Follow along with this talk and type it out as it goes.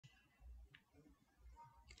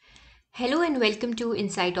Hello and welcome to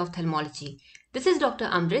Insight Ophthalmology. This is Dr.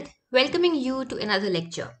 Amrit welcoming you to another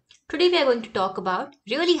lecture. Today we are going to talk about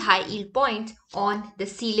really high yield points on the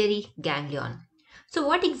ciliary ganglion. So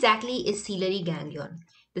what exactly is ciliary ganglion?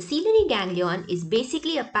 The ciliary ganglion is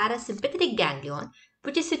basically a parasympathetic ganglion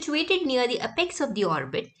which is situated near the apex of the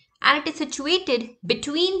orbit, and it is situated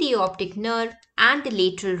between the optic nerve and the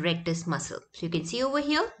lateral rectus muscle. So you can see over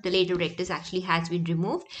here the lateral rectus actually has been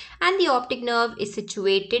removed and the optic nerve is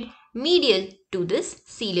situated medial to this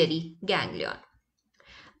ciliary ganglion.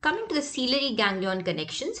 Coming to the ciliary ganglion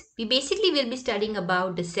connections, we basically will be studying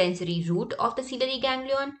about the sensory root of the ciliary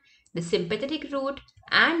ganglion, the sympathetic root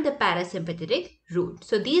and the parasympathetic root.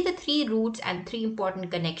 So these are the three roots and three important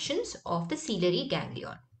connections of the ciliary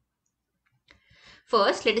ganglion.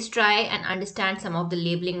 First, let us try and understand some of the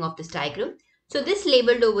labeling of this diagram. So this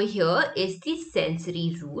labeled over here is the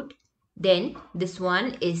sensory root. Then this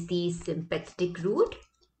one is the sympathetic root.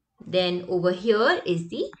 Then over here is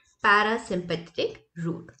the parasympathetic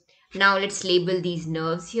root. Now let's label these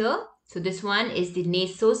nerves here. So this one is the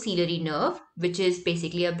nasociliary nerve, which is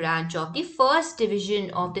basically a branch of the first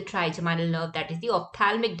division of the trigeminal nerve, that is the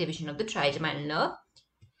ophthalmic division of the trigeminal nerve.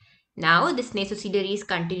 Now this nasociliary is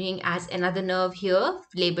continuing as another nerve here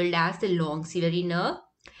labeled as the long ciliary nerve.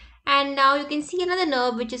 And now you can see another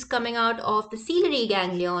nerve which is coming out of the ciliary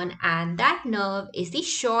ganglion, and that nerve is the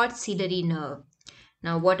short ciliary nerve.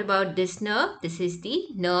 Now what about this nerve? This is the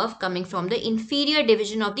nerve coming from the inferior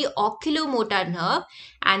division of the oculomotor nerve,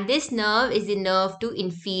 and this nerve is the nerve to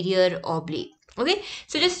inferior oblique. Okay,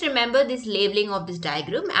 so just remember this labeling of this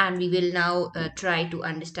diagram and we will now try to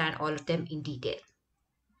understand all of them in detail.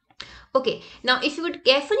 Okay, now if you would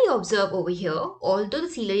carefully observe over here, although the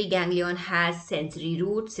ciliary ganglion has sensory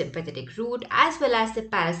root, sympathetic root as well as the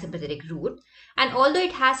parasympathetic root, and although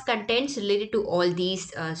it has contents related to all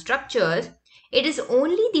these structures, it is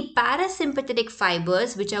only the parasympathetic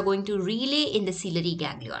fibers which are going to relay in the ciliary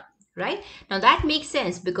ganglion, right? Now that makes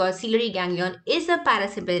sense because ciliary ganglion is a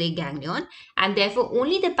parasympathetic ganglion and therefore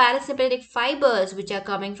only the parasympathetic fibers which are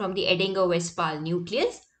coming from the Edinger-Westphal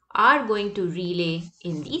nucleus are going to relay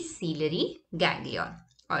in the ciliary ganglion.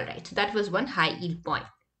 Alright, so that was one high yield point.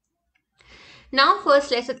 Now first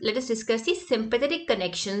let us discuss the sympathetic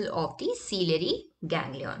connections of the ciliary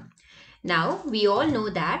ganglion. Now, we all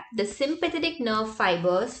know that the sympathetic nerve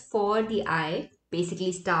fibers for the eye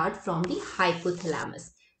basically start from the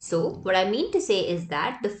hypothalamus. So, what I mean to say is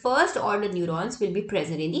that the first order neurons will be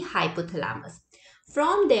present in the hypothalamus.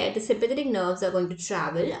 From there, the sympathetic nerves are going to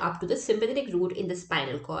travel up to the sympathetic root in the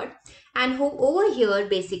spinal cord. And over here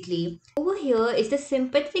is the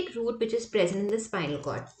sympathetic root which is present in the spinal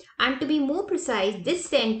cord. And to be more precise, this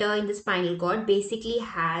center in the spinal cord basically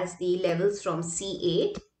has the levels from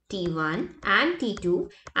C8, T1 and T2,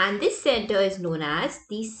 and this center is known as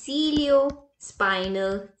the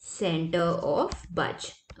ciliospinal center of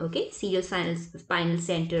Budge. Okay, ciliospinal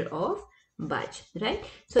center of Budge, right?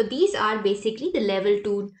 So these are basically the level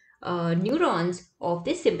 2 neurons of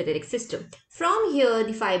the sympathetic system. From here,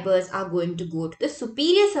 the fibers are going to go to the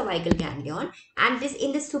superior cervical ganglion, and this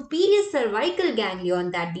in the superior cervical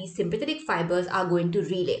ganglion that these sympathetic fibers are going to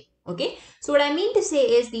relay. Okay, so what I mean to say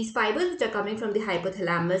is these fibers which are coming from the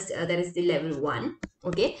hypothalamus, that is the level 1,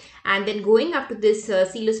 okay, and then going up to this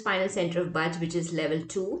ciliospinal center of Budge, which is level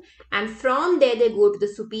 2, and from there they go to the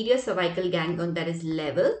superior cervical ganglion, that is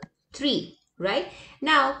level 3, right?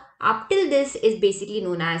 Now, up till this is basically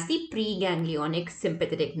known as the preganglionic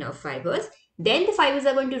sympathetic nerve fibers. Then the fibers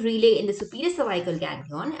are going to relay in the superior cervical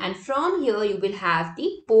ganglion, and from here you will have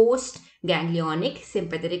the postganglionic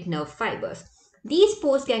sympathetic nerve fibers. These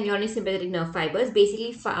postganglionic sympathetic nerve fibers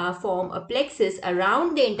basically form a plexus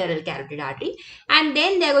around the internal carotid artery, and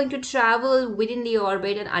then they are going to travel within the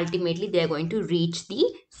orbit and ultimately they are going to reach the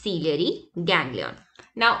ciliary ganglion.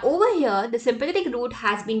 Now over here, the sympathetic root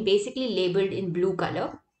has been basically labeled in blue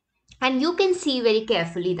color, and you can see very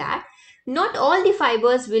carefully that not all the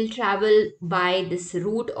fibers will travel by this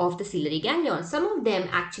route of the ciliary ganglion. Some of them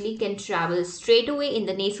actually can travel straight away in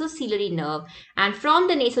the nasociliary nerve, and from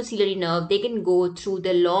the nasociliary nerve they can go through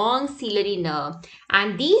the long ciliary nerve,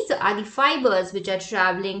 and these are the fibers which are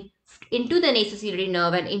traveling into the nasociliary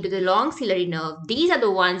nerve and into the long ciliary nerve. These are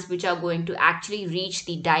the ones which are going to actually reach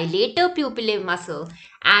the dilator pupillae muscle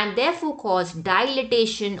and therefore cause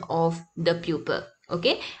dilatation of the pupil.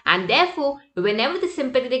 Okay, and therefore whenever the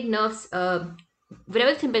sympathetic nerves are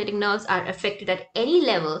affected at any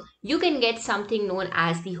level, you can get something known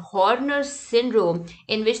as the Horner syndrome,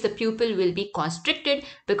 in which the pupil will be constricted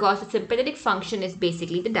because the sympathetic function is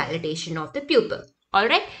basically the dilatation of the pupil.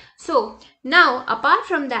 Alright, so now apart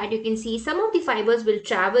from that, you can see some of the fibers will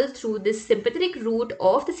travel through this sympathetic route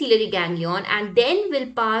of the ciliary ganglion and then will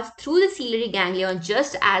pass through the ciliary ganglion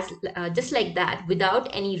just like that without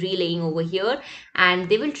any relaying over here, and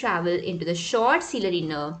they will travel into the short ciliary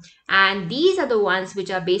nerve, and these are the ones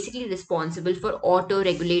which are basically responsible for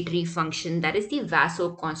autoregulatory function, that is the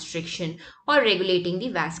vasoconstriction or regulating the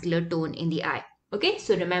vascular tone in the eye. Okay,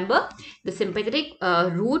 so remember, the sympathetic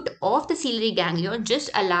route of the ciliary ganglion just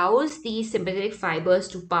allows the sympathetic fibers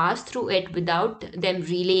to pass through it without them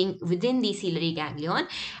relaying within the ciliary ganglion,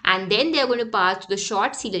 and then they are going to pass to the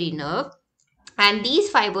short ciliary nerve. And these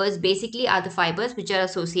fibers basically are the fibers which are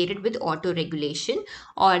associated with autoregulation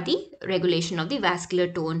or the regulation of the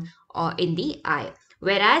vascular tone in the eye.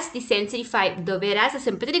 Whereas the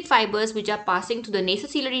sympathetic fibers which are passing to the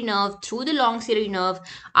nasociliary nerve through the long ciliary nerve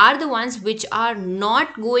are the ones which are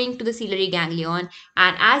not going to the ciliary ganglion,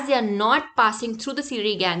 and as they are not passing through the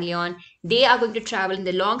ciliary ganglion, they are going to travel in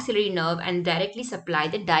the long ciliary nerve and directly supply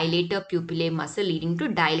the dilator pupillae muscle, leading to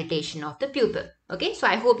dilatation of the pupil. Okay, so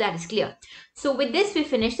I hope that is clear. So with this, we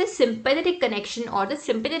finish the sympathetic connection or the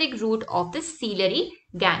sympathetic route of the ciliary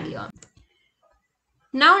ganglion.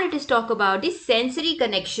 Now let us talk about the sensory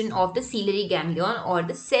connection of the ciliary ganglion or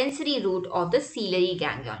the sensory route of the ciliary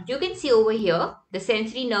ganglion. You can see over here, the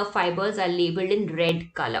sensory nerve fibers are labeled in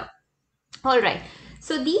red color. Alright,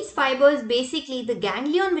 so these fibers, basically the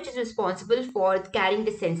ganglion which is responsible for carrying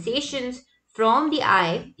the sensations from the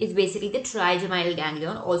eye is basically the trigeminal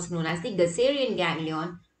ganglion, also known as the Gasserian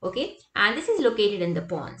ganglion. Okay, and this is located in the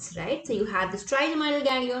pons, right? So you have this trigeminal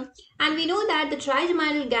ganglion, and we know that the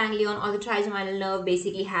trigeminal ganglion or the trigeminal nerve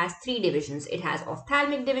basically has three divisions. It has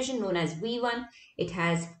ophthalmic division known as V1, it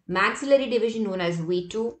has maxillary division known as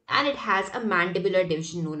V2, and it has a mandibular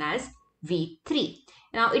division known as V3.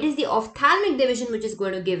 Now, it is the ophthalmic division which is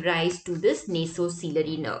going to give rise to this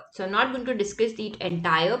nasociliary nerve. So, I'm not going to discuss the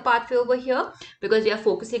entire pathway over here because we are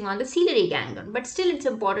focusing on the ciliary ganglion. But still, it's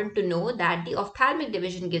important to know that the ophthalmic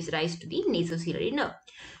division gives rise to the nasociliary nerve.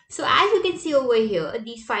 So, as you can see over here,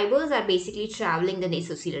 these fibers are basically traveling the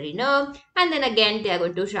nasociliary nerve, and then again, they are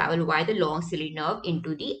going to travel via the long ciliary nerve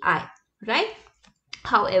into the eye, right?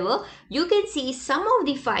 However, you can see some of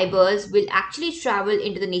the fibers will actually travel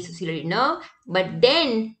into the nasociliary nerve, but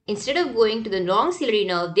then instead of going to the long ciliary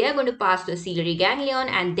nerve, they are going to pass to the ciliary ganglion,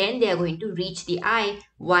 and then they are going to reach the eye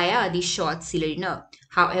via the short ciliary nerve.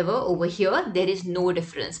 However, over here, there is no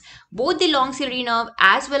difference. Both the long ciliary nerve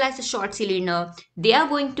as well as the short ciliary nerve, they are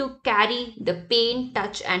going to carry the pain,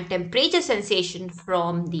 touch and temperature sensation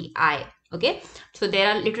from the eye. Okay, so there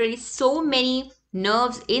are literally so many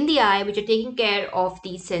nerves in the eye which are taking care of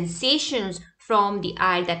the sensations from the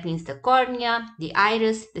eye. That means the cornea, the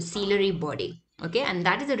iris, the ciliary body. Okay, and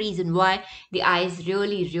that is the reason why the eye is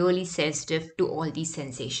really sensitive to all these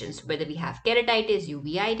sensations. Whether we have keratitis,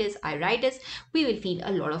 uveitis, iritis, we will feel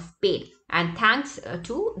a lot of pain. And thanks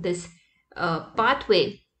to this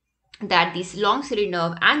pathway, that this long ciliary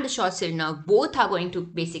nerve and the short ciliary nerve both are going to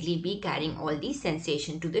basically be carrying all these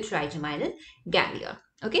sensation to the trigeminal ganglion.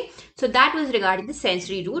 Okay, so that was regarding the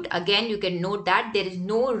sensory route. Again, you can note that there is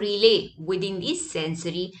no relay within the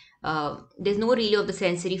sensory, there's no relay of the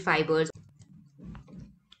sensory fibers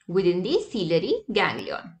within the ciliary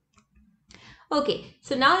ganglion. Okay,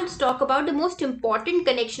 so now let's talk about the most important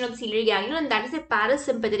connection of the ciliary ganglion, and that is the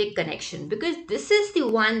parasympathetic connection, because this is the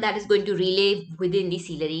one that is going to relay within the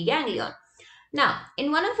ciliary ganglion. Now,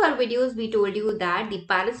 in one of our videos, we told you that the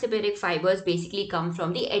parasympathetic fibers basically come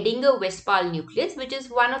from the Edinger-Westphal nucleus, which is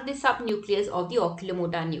one of the subnucleus of the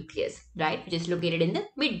oculomotor nucleus, right, which is located in the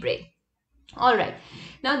midbrain. Alright,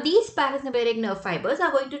 now these parasympathetic nerve fibers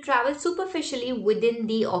are going to travel superficially within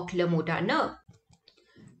the oculomotor nerve.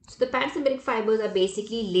 So the parasympathetic fibers are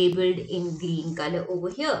basically labeled in green color over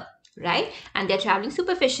here, right, and they are traveling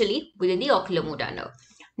superficially within the oculomotor nerve.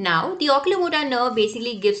 Now, the oculomotor nerve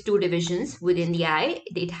basically gives two divisions within the eye.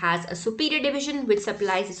 It has a superior division which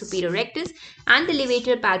supplies the superior rectus and the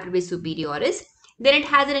levator palpebris superioris. Then it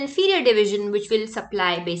has an inferior division which will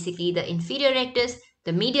supply basically the inferior rectus,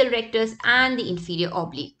 the medial rectus and the inferior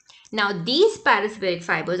oblique. Now, these parasympathetic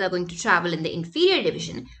fibers are going to travel in the inferior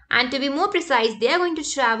division, and to be more precise, they are going to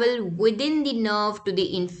travel within the nerve to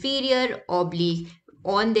the inferior oblique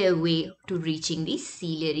on their way to reaching the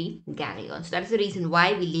ciliary ganglion. So that's the reason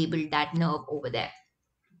why we labeled that nerve over there.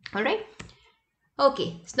 Alright.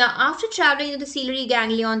 Okay, so now after traveling to the ciliary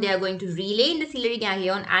ganglion, they are going to relay in the ciliary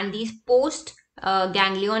ganglion, and these post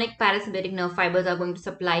ganglionic parasympathetic nerve fibers are going to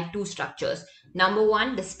supply two structures. Number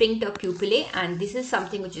one, the sphincter pupillae, and this is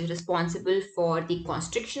something which is responsible for the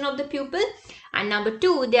constriction of the pupil. And number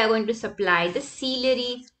two, they are going to supply the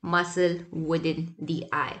ciliary muscle within the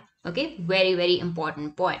eye. Okay, very, very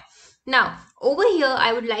important point. Now, over here,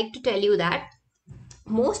 I would like to tell you that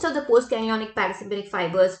most of the postganglionic parasympathetic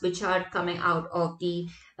fibers which are coming out of the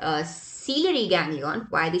ciliary ganglion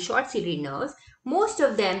via the short ciliary nerves, most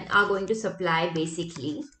of them are going to supply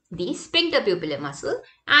basically the sphincter pupillar muscle,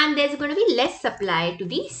 and there's going to be less supply to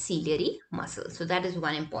the ciliary muscle. So that is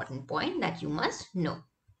one important point that you must know.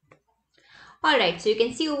 Alright, so you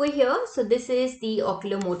can see over here, so this is the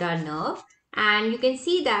oculomotor nerve, and you can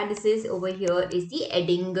see that this is over here is the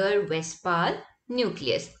Edinger-Westphal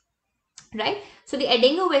nucleus. Right, so the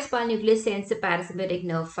Edinger-Westphal nucleus sends the parasympathetic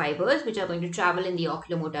nerve fibers which are going to travel in the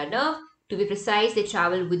oculomotor nerve. To be precise, they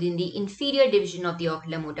travel within the inferior division of the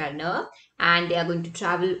oculomotor nerve, and they are going to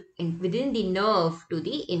travel within the nerve to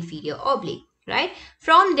the inferior oblique. Right,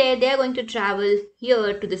 from there they are going to travel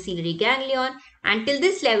here to the ciliary ganglion, and till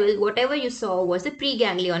this level whatever you saw was the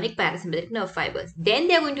preganglionic parasympathetic nerve fibers. Then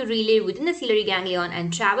they are going to relay within the ciliary ganglion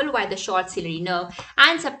and travel via the short ciliary nerve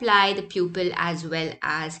and supply the pupil as well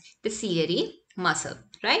as the ciliary muscle.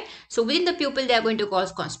 Right, so within the pupil they are going to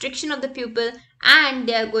cause constriction of the pupil, and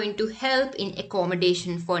they are going to help in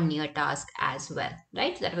accommodation for near task as well.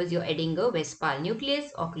 Right, so that was your Edinger-Westphal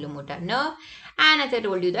nucleus, oculomotor nerve, and as I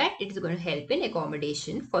told you that it is going to help in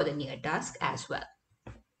accommodation for the near task as well.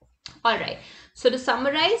 Alright, so to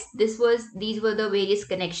summarize, these were the various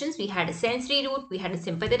connections. We had a sensory route, we had a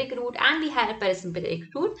sympathetic route, and we had a parasympathetic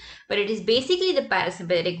route. But it is basically the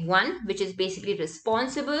parasympathetic one which is basically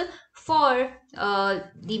responsible for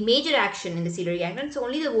the major action in the ciliary ganglion. It's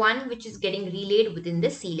only the one which is getting relayed within the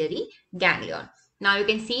ciliary ganglion. Now you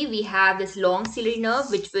can see we have this long ciliary nerve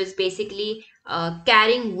which was basically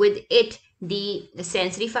carrying with it the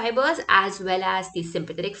sensory fibers as well as the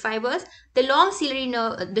sympathetic fibers. The long ciliary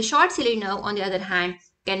nerve, the short ciliary nerve on the other hand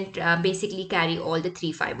can basically carry all the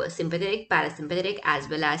three fibers, sympathetic, parasympathetic as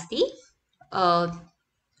well as the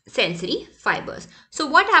sensory fibers. So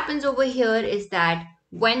what happens over here is that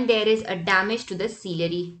when there is a damage to the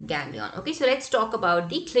ciliary ganglion. Okay, so let's talk about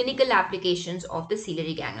the clinical applications of the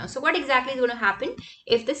ciliary ganglion. So what exactly is going to happen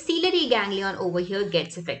if the ciliary ganglion over here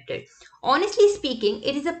gets affected? Honestly speaking,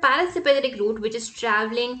 it is a parasympathetic route which is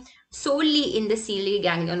traveling solely in the ciliary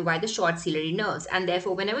ganglion via the short ciliary nerves, and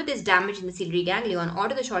therefore whenever there is damage in the ciliary ganglion or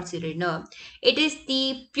to the short ciliary nerve, it is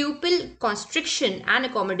the pupil constriction and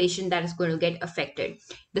accommodation that is going to get affected.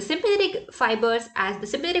 The sympathetic fibers, as the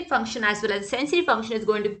sympathetic function as well as the sensory function is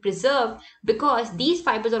going to be preserved because these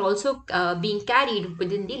fibers are also being carried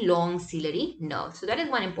within the long ciliary nerve. So that is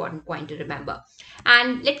one important point to remember.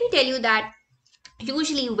 And let me tell you that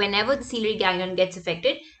usually whenever the ciliary ganglion gets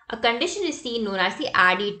affected, a condition is seen known as the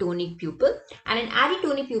Adie tonic pupil, and in Adie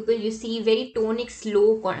tonic pupil you see very tonic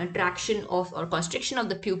slow contraction of or constriction of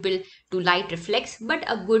the pupil to light reflex, but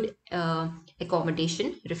a good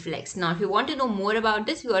accommodation reflex. Now if you want to know more about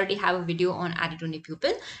this, we already have a video on Adie tonic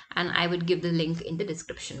pupil and I would give the link in the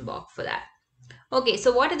description box for that. Okay,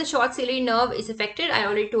 so what if the short ciliary nerve is affected? I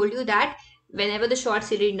already told you that whenever the short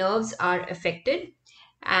ciliary nerves are affected,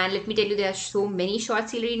 and let me tell you there are so many short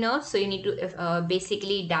ciliary nerves, so you need to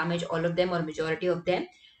basically damage all of them or majority of them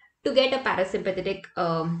to get a parasympathetic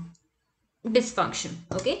dysfunction.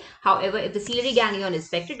 Okay, however if the ciliary ganglion is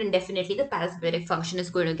affected, then definitely the parasympathetic function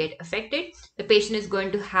is going to get affected. The patient is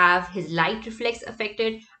going to have his light reflex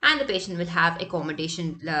affected, and the patient will have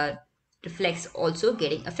accommodation reflex also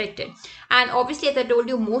getting affected. And obviously, as I told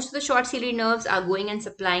you, most of the short ciliary nerves are going and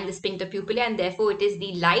supplying the sphincter pupillae, and therefore it is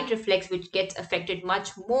the light reflex which gets affected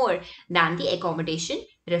much more than the accommodation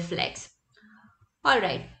reflex.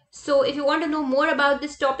 Alright, so if you want to know more about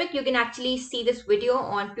this topic, you can actually see this video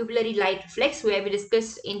on pupillary light reflex where we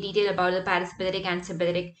discuss in detail about the parasympathetic and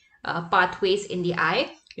sympathetic pathways in the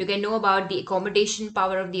eye. You can know about the accommodation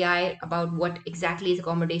power of the eye, about what exactly is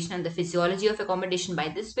accommodation and the physiology of accommodation by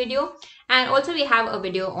this video. And also we have a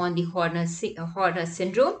video on the Horner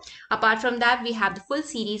syndrome. Apart from that, we have the full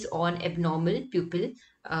series on abnormal pupil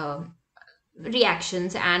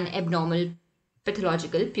reactions and abnormal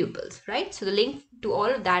pathological pupils, right? So the link to all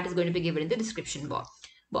of that is going to be given in the description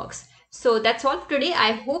box. So that's all for today.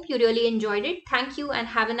 I hope you really enjoyed it. Thank you and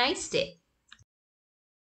have a nice day.